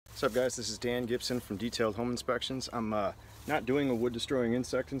What's up guys, this is Dan Gibson from Detailed Home Inspections. I'm not doing a wood destroying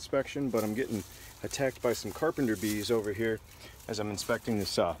insect inspection, but I'm getting attacked by some carpenter bees over here as I'm inspecting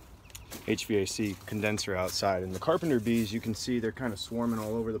this HVAC condenser outside. And the carpenter bees, you can see they're kind of swarming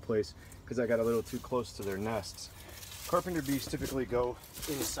all over the place because I got a little too close to their nests. Carpenter bees typically go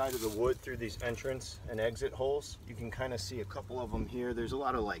inside of the wood through these entrance and exit holes. You can kind of see a couple of them here. There's a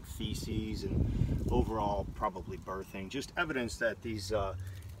lot of like feces and overall probably birthing, just evidence that these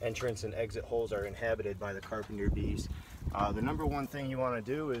entrance and exit holes are inhabited by the carpenter bees. The number one thing you want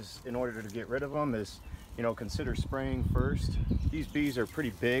to do is, in order to get rid of them, is consider spraying first. These bees are pretty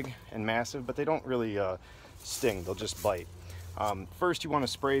big and massive, but they don't really sting, they'll just bite. First you want to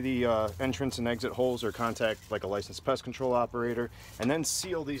spray the entrance and exit holes or contact like a licensed pest control operator, and then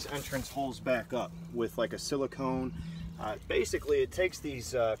seal these entrance holes back up with like a silicone. Basically it takes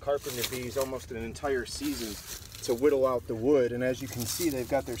these carpenter bees almost an entire season to whittle out the wood, and as you can see they've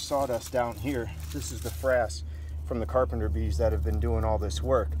got their sawdust down here. This is the frass from the carpenter bees that have been doing all this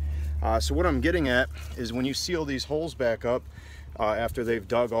work. So what I'm getting at is when you seal these holes back up after they've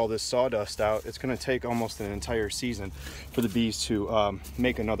dug all this sawdust out, it's going to take almost an entire season for the bees to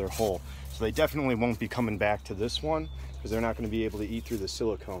make another hole. So they definitely won't be coming back to this one because they're not going to be able to eat through the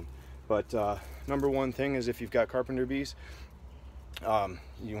silicone. But number one thing is, if you've got carpenter bees,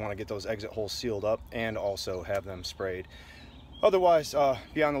 you want to get those exit holes sealed up and also have them sprayed. Otherwise,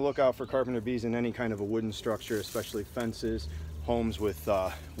 be on the lookout for carpenter bees in any kind of a wooden structure, especially fences, homes with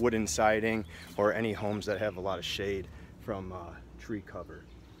wooden siding, or any homes that have a lot of shade from tree cover.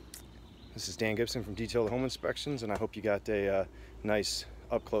 This is Dan Gibson from Detailed Home Inspections, and I hope you got a nice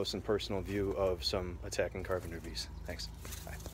up close and personal view of some attacking carpenter bees. Thanks.